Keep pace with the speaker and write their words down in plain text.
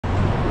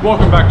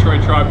Welcome back, Troe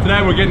Tribe.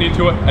 Today we're getting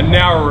into a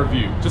Nowra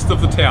review, just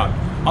of the town.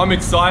 I'm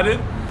excited.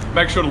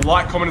 Make sure to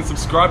like, comment and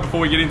subscribe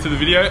before we get into the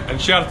video, and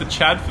shout out to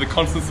Chad for the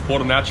constant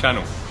support on our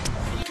channel.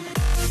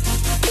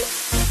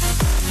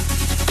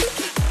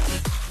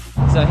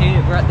 So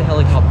here we're at the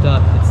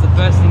helicopter. It's the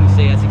first thing you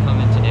see as you come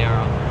into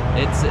Nowra.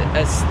 It's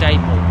a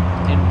staple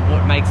in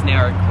what makes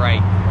Nowra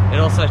great. It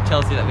also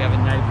tells you that we have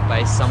a naval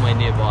base somewhere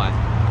nearby.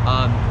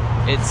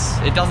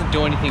 It doesn't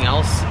do anything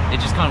else, it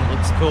just kind of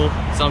looks cool,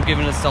 so I'm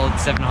giving it a solid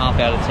 7.5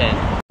 out of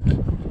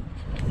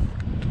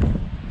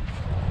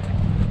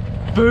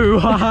 10. Boo,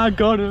 haha,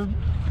 got him!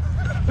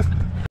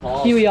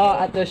 Here we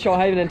are at the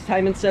Shoalhaven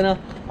Entertainment Centre.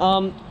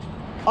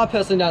 I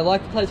personally don't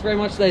like the place very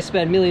much. They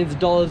spend millions of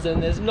dollars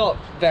and there's not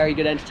very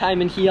good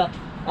entertainment here.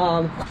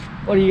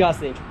 What do you guys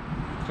think?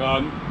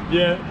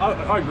 Yeah,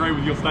 I agree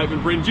with your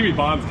statement, Bryn. Jimmy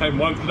Barnes came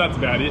once, but that's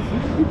about it.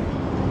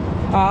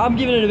 I'm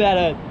giving it about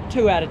a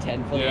 2 out of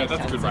 10 for yeah,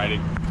 that's a good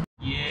rating.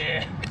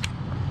 Yeah.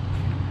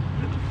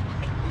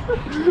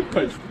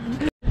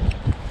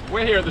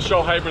 We're here at the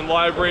Shoalhaven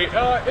Library. It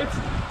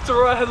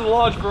has a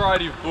large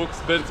variety of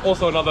books, but it's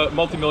also another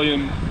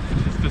multi-million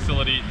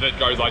facility that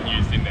goes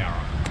unused in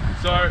Nowra.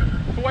 So,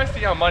 for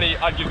wasting our money,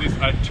 I'd give this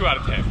a 2 out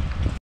of 10.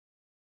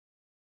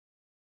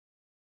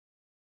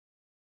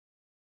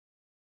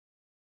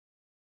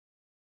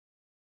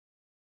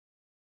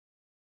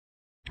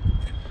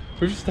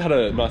 We've just had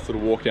a nice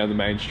little walk down the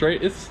main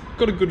street. It's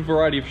got a good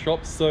variety of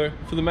shops, so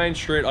for the main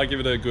street I give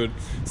it a good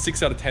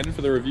 6 out of 10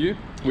 for the review.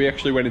 We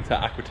actually went into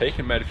Aquatique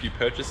and made a few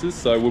purchases,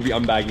 so we'll be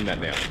unbagging that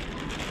now.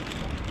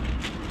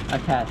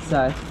 Okay,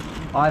 so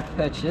I've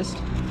purchased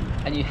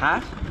a new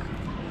hat,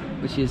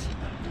 which is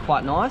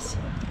quite nice.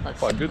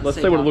 Quite good. Let's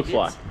see what it looks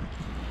like.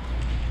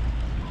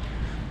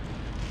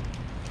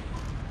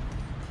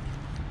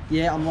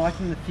 Yeah, I'm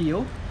liking the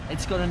feel.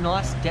 It's got a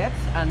nice depth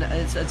and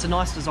it's a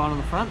nice design on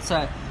the front,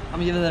 so I'm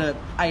gonna give it an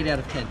 8 out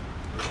of 10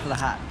 for the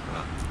hat.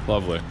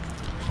 Lovely.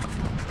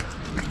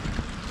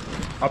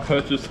 I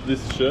purchased this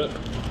shirt,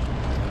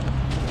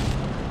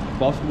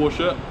 basketball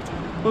shirt.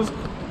 It was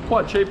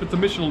quite cheap. It's a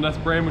Michelin Ness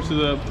brand, which is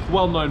a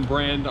well-known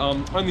brand.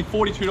 Only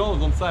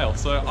 $42 on sale,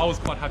 so I was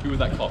quite happy with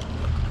that cop.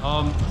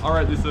 I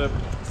rate this a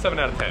 7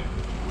 out of 10.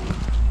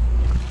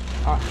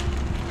 Alright,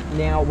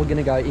 now we're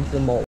gonna go into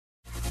the mall.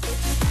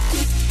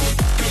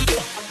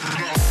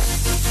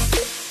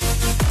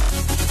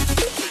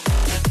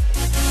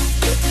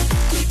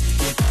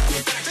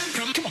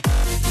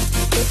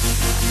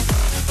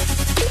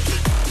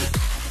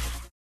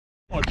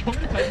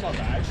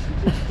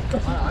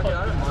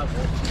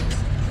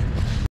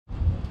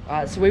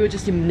 So we were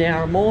just in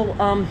Nowra Mall.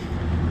 To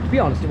be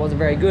honest, it wasn't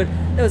very good.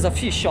 There was a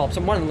few shops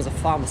and one of them was a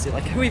pharmacy.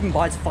 Like, who even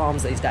buys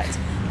farms these days?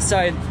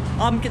 So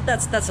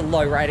that's a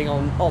low rating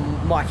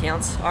on my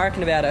counts. I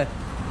reckon about a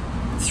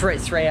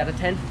 3 out of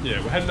 10.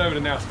 Yeah, we're heading over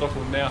to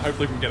Stockholm now.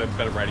 Hopefully we can get a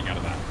better rating out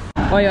of that.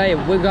 Oh yeah,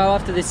 we'll go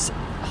after this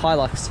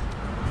Hilux.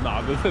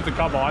 Nah, there's a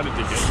car behind the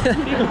ticket.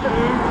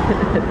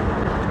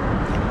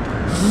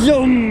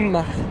 Yum!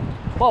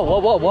 Whoa, whoa,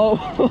 whoa, whoa,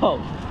 whoa.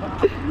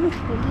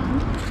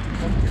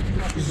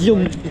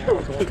 Yum!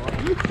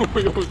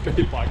 We always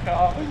beat my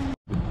car.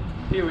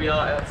 Here we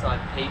are outside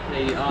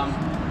PP.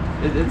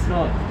 It's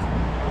not,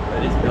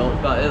 it is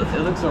built, but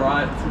it looks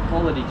alright. It's a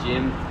quality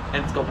gym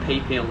and it's got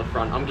PP on the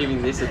front. I'm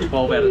giving this a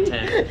 12 out of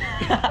 10.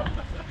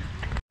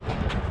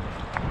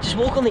 Just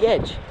walk on the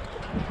edge.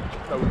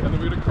 So and then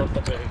we're gonna cross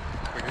up there.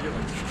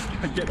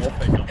 Get off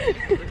there, come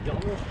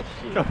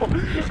on.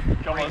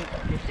 Come on.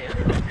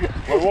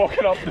 We're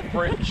walking up the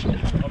bridge. I'm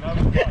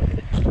having fun.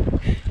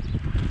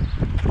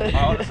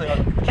 Honestly,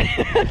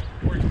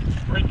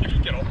 Brent, can you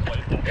get off,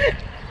 please?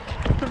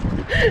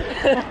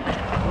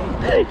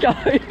 Go. Go.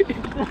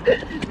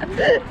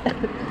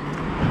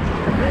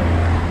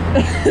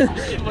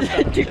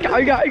 We're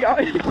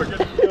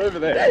getting over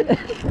there.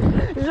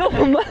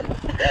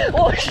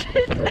 Oh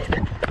shit.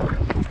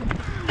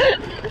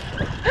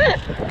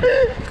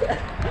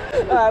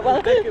 Alright,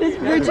 well, this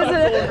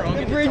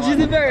bridge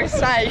isn't very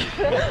safe.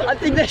 I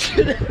think they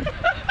should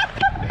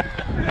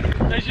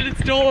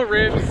install a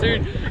ramp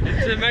soon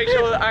to make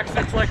sure that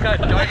accidents like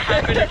that don't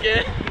happen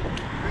again.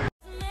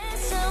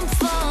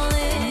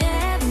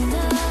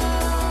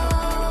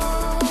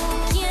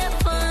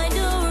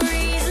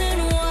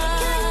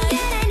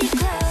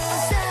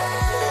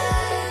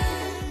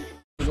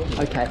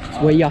 Okay,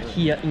 we are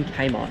here in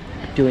Kmart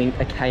doing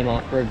a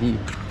Kmart review,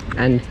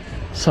 and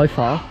so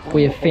far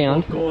we have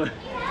found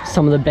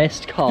some of the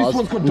best cars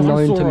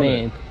known to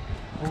man.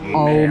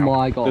 Oh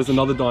my gosh. There's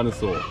another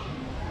dinosaur.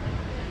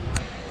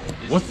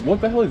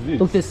 What the hell is this?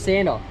 Look, there's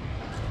Santa.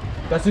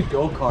 That's a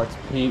go-kart. It's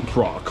pink.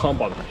 Bro, I can't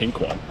buy the pink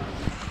one.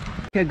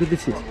 Look how good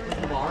this is.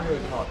 Mario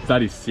Kart.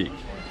 That is sick.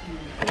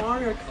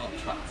 Mario Kart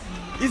tracks.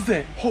 Is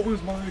there? Hot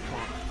Wheels Mario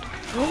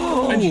Kart.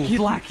 Oh, and you get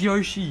Black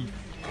Yoshi.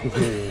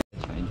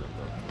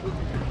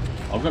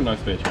 I've got no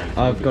spare change.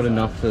 I've got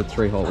enough for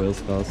 3 Hot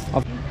Wheels cars.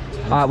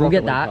 Alright, we'll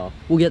get that.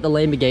 We'll get the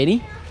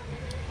Lamborghini.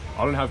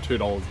 I don't have $2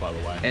 by the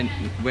way. And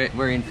we're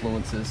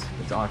influencers.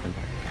 It's I can.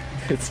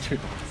 It's $2.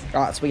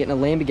 Alright, so we're getting a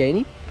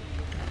Lamborghini.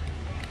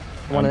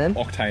 One of them?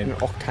 Octane. An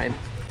Octane.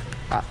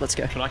 Alright, let's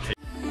go. Can I keep?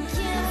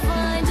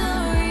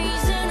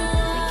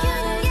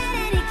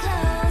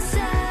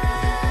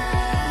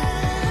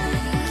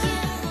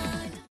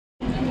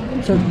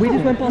 So we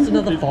just went past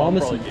another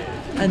pharmacy,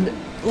 and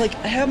like,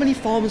 how many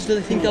farmers do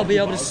they think they'll be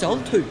able to sell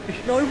to?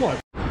 No one.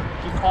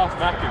 Just past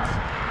Macca's.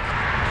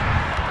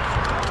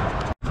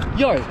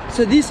 Yo,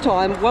 so this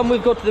time, when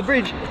we've got to the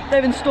bridge,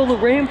 they've installed a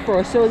ramp for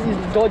us, so these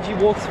dodgy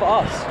walks for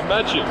us.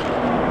 Imagine,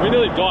 we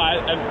nearly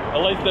died, and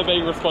at least they're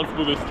being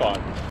responsible this time.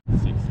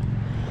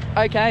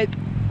 Okay,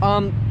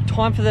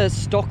 time for the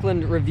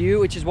Stockland review,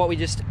 which is what we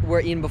just were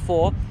in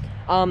before.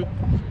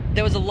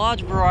 There was a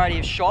large variety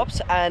of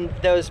shops, and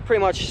there was pretty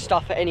much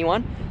stuff for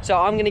anyone. So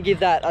I'm gonna give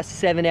that a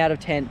 7 out of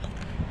 10.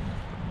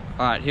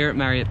 All right, here at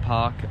Marriott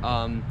Park,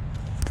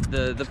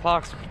 the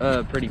park's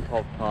a pretty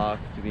pop park,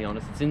 to be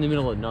honest. It's in the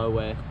middle of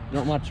nowhere,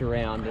 not much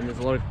around, and there's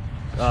a lot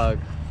of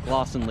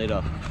glass and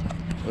litter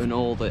in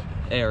all the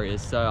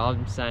areas. So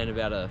I'm saying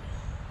about a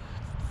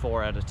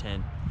 4 out of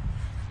 10.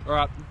 All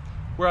right,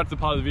 we're at the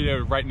part of the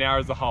video right now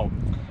as a whole.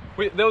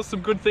 There was some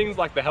good things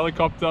like the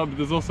helicopter, but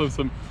there's also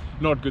some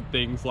not good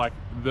things like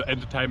the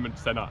entertainment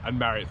center and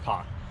Marriott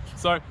Park.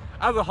 So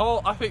as a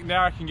whole, I think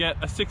Nowra can get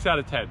a 6 out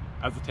of 10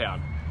 as a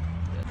town.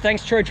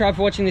 Thanks Troe Tribe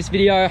for watching this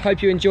video. I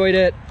hope you enjoyed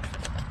it.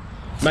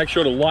 Make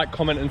sure to like,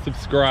 comment and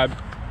subscribe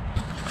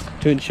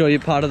to ensure you're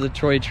part of the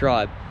Troe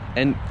Tribe,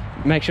 and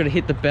make sure to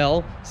hit the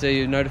bell so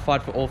you're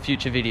notified for all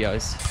future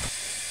videos.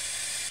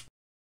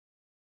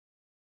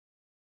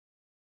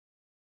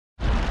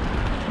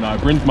 No,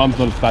 Bryn's mum's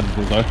not as fat as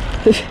us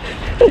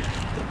though.